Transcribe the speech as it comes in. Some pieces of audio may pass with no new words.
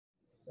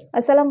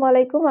আসসালামু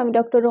আলাইকুম, আমি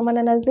ডক্টর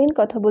রোমানা নাজনীন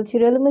কথা বলছি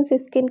Relumins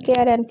skin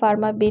care and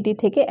Pharma BD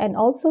থেকে and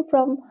also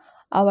from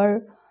our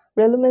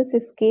Relumins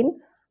skin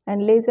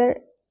and laser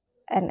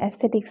and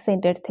aesthetic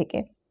centre থেকে।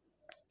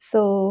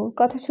 সো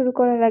কথা শুরু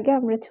করার আগে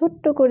আমরা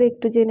ছোট্ট করে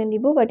একটু জেনে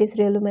নিব হোয়াট ইজ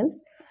Relumins।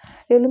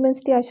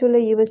 Reluminsটি আসলে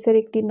ইউএসের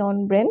একটি নন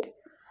ব্র্যান্ড,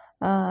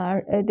 আর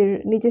এদের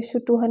নিজস্ব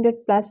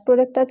 200+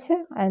 প্রোডাক্ট আছে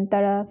অ্যান্ড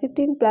তারা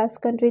 15+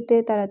 কান্ট্রিতে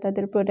তারা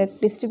তাদের প্রোডাক্ট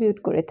ডিস্ট্রিবিউট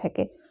করে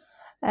থাকে।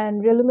 অ্যান্ড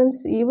Relumins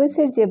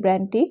ইউএসের যে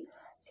ব্র্যান্ডটি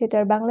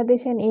সেটার বাংলাদেশ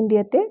অ্যান্ড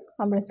ইন্ডিয়াতে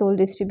আমরা soul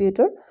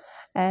distributor.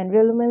 And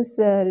Relumins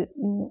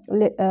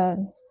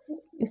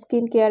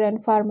skin care and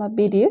Pharma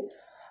বিডির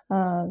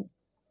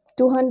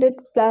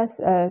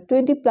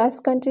 20+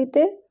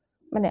 কান্ট্রিতে,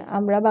 মানে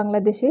আমরা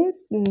বাংলাদেশে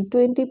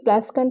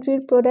 20+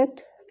 কান্ট্রির প্রোডাক্ট,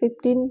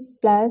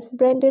 15+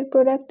 ব্র্যান্ডের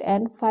প্রোডাক্ট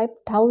অ্যান্ড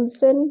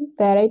 5000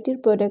 ভ্যারাইটির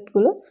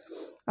প্রোডাক্টগুলো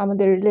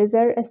আমাদের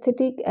laser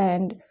aesthetic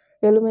and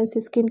Relumins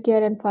skin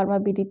care and Pharma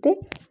বিডিতে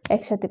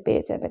একসাথে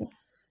পেয়ে যাবেন।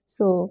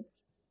 সো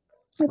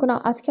এখন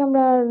আজকে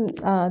আমরা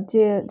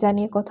যে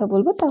জানিয়ে কথা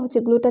বলবো তা হচ্ছে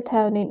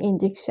গ্লুটাথায়োনিন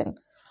ইনজেকশন।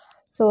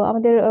 সো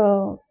আমাদের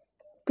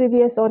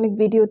প্রিভিয়াস অনেক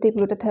ভিডিওতে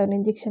গ্লুটাথায়োনিন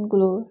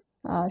ইনজেকশনগুলো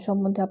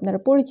সম্বন্ধে আপনারা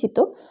পরিচিত।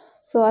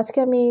 সো আজকে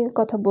আমি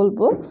কথা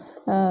বলবো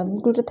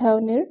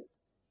গ্লুটাথায়োনের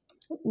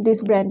দিস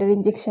ব্র্যান্ডের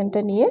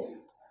ইনজেকশনটা নিয়ে,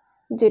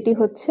 যেটি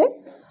হচ্ছে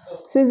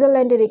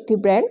সুইজারল্যান্ডের একটি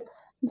ব্র্যান্ড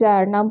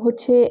যার নাম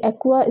হচ্ছে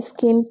aqua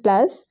skin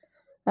plus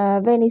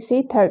ভ্যানিসি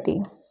 30।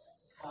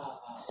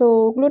 So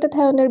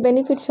গ্লুটাথায়োনের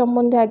benefit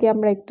সম্বন্ধে আগে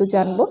আমরা একটু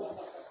জানবো।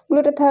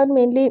 গ্লুটাথায়োন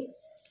মেইনলি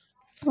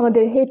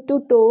আমাদের হেড টু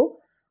টো,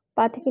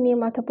 পা থেকে নিয়ে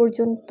মাথা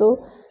পর্যন্ত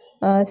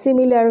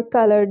সিমিলার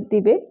কালার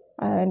দিবে।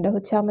 অ্যান্ড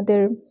হচ্ছে আমাদের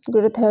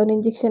গ্লুটাথায়োন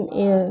ইনজেকশন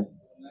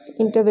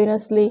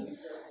ইন্টারভেনাসলি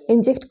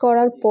ইনজেক্ট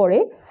করার পরে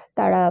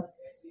তারা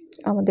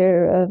আমাদের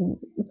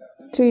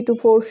 3 to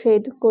 4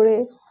 শেড করে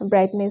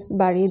ব্রাইটনেস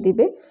বাড়িয়ে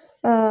দিবে।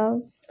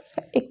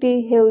 একটি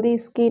হেলদি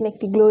স্কিন,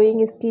 একটি গ্লোয়িং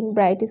স্কিন,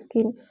 ব্রাইট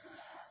স্কিন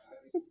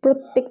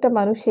প্রত্যেকটা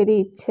মানুষেরই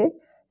ইচ্ছে।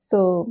 সো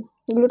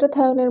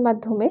গ্লুটাথায়োনের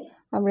মাধ্যমে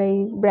আমরা এই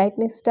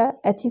ব্রাইটনেসটা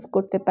অ্যাচিভ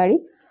করতে পারি।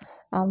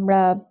 আমরা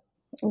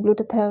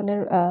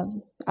গ্লুটাথায়োনের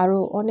আরও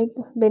অনেক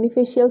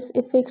বেনিফিশিয়ালস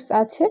এফেক্টস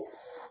আছে,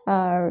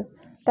 আর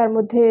তার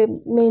মধ্যে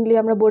মেইনলি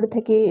আমরা বলে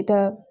থাকি এটা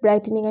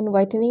ব্রাইটেনিং অ্যান্ড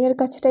হোয়াইটেনিংয়ের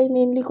কাজটাই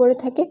মেইনলি করে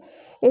থাকে।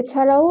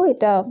 এছাড়াও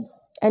এটা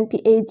অ্যান্টি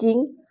এজিং,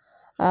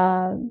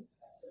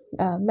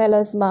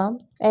 মেলাসমা,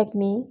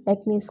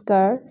 অ্যাকনি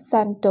স্কার,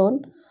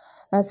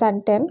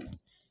 সানট্যান,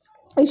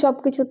 এই সব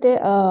কিছুতে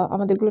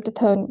আমাদের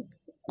গ্লুটাথায়োন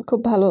খুব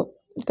ভালো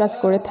কাজ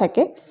করে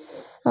থাকে।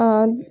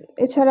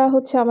 এছাড়া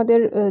হচ্ছে আমাদের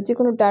যে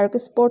কোনো ডার্ক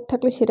স্পট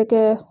থাকলে সেটাকে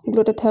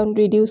গ্লুটাথায়োন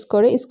রিডিউস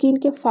করে,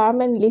 স্কিনকে ফার্ম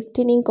অ্যান্ড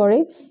লিফটেনিং করে,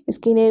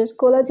 স্কিনের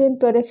কোলাজেন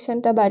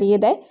প্রোডাকশনটা বাড়িয়ে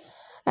দেয়।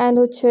 অ্যান্ড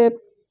হচ্ছে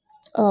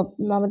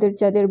আমাদের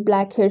যাদের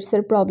ব্ল্যাক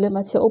হেডসের প্রবলেম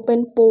আছে, ওপেন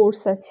পোর্স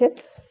আছে,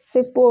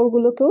 সেই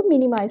পোরগুলোকেও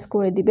মিনিমাইজ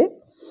করে দিবে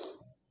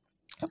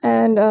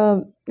অ্যান্ড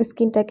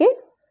স্কিনটাকে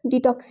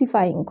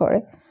ডিটক্সিফাইং করে।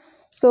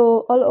 সো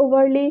অল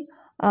ওভারলি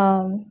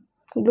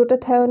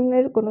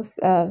গ্লুটাথায়োনের কোনো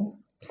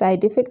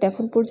সাইড এফেক্ট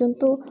এখন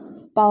পর্যন্ত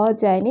পাওয়া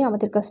যায়নি।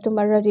 আমাদের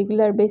কাস্টমাররা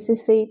রেগুলার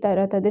বেসিসেই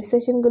তারা তাদের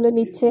সেশনগুলো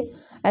নিচ্ছে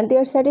and they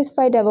R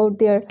satisfied about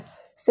their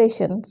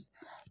sessions.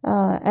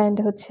 And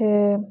হচ্ছে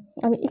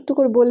আমি একটু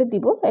করে বলে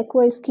দিব,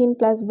 অ্যাকোয়া স্কিন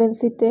প্লাস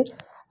ভেন্সিতে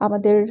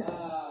আমাদের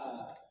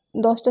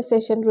 10টা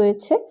সেশন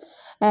রয়েছে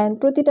অ্যান্ড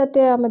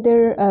প্রতিটাতে আমাদের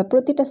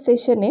প্রতিটা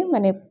সেশনে,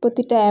 মানে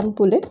প্রতিটা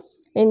অ্যাম্পুলে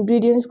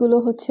ইনগ্রিডিয়েন্টসগুলো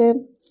হচ্ছে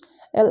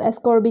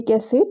ascorbic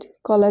acid,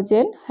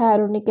 collagen,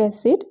 hyaluronic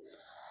acid,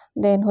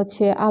 দেন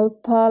হচ্ছে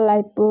আলফা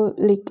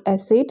লাইপোলিক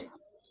অ্যাসিড,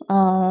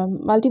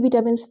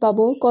 মাল্টিভিটামিনস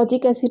পাবো,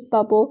 কজিক অ্যাসিড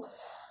পাবো,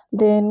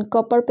 দেন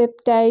কপার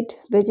পেপটাইড,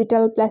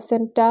 ভেজিটাল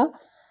প্ল্যাসেন্টা,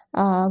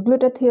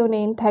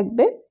 গ্লুটাথিওনিন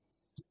থাকবে,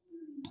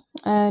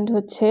 অ্যান্ড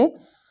হচ্ছে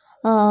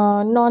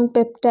নন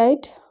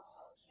পেপটাইড,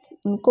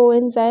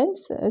 কোএনজাইমস,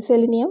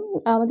 সেলেনিয়াম,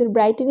 আমাদের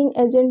ব্রাইটেনিং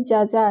এজেন্ট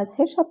যা যা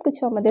আছে সব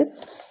কিছু আমাদের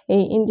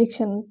এই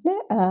ইনজেকশনে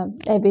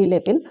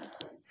অ্যাভেলেবেল।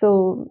 সো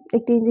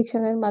একটি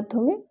ইনজেকশনের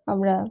মাধ্যমে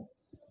আমরা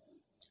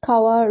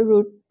খাওয়ার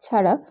রুট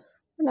ছাড়া,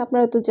 মানে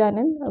আপনারা তো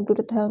জানেন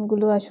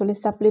গ্লুটাথায়োনগুলো আসলে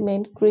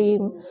সাপ্লিমেন্ট,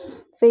 ক্রিম,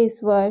 ফেস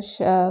ওয়াশ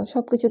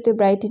সব কিছুতে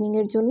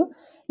ব্রাইটেনিংয়ের জন্য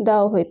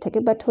দেওয়া হয়ে থাকে।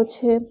 বাট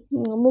হচ্ছে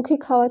মুখে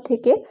খাওয়া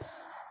থেকে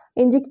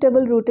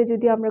ইনজেক্টেবল রুটে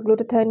যদি আমরা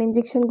গ্লুটাথায়োন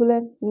ইনজেকশনগুলো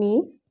নিই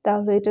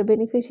তাহলে এটার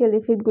বেনিফিশিয়াল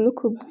এফেক্টগুলো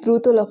খুব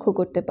দ্রুত লক্ষ্য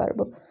করতে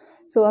পারবো।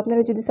 সো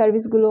আপনারা যদি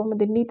সার্ভিসগুলো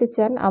আমাদের নিতে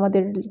চান,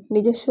 আমাদের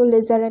নিজস্ব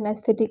লেজার অ্যান্ড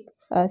অ্যাস্থেটিক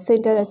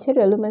সেন্টার আছে,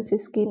 Relumins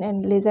skin and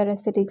laser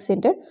aesthetic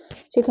centre.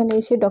 সেখানে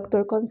এসে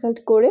ডক্টর কনসাল্ট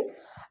করে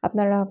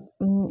আপনারা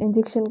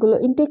ইনজেকশনগুলো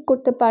ইনটেক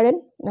করতে পারেন,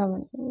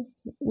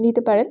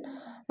 নিতে পারেন।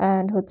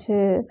 অ্যান্ড হচ্ছে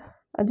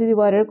যদি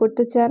অর্ডার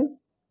করতে চান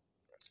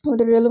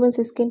আমাদের Relumins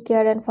skin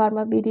care and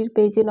Pharma বিডির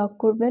পেজে নক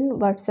করবেন,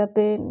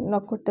 হোয়াটসঅ্যাপে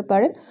নক করতে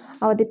পারেন।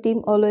 আমাদের team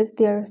always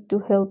there to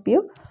help you.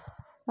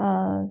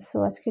 So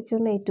আজকের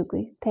জন্য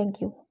এইটুকুই। Thank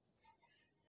you.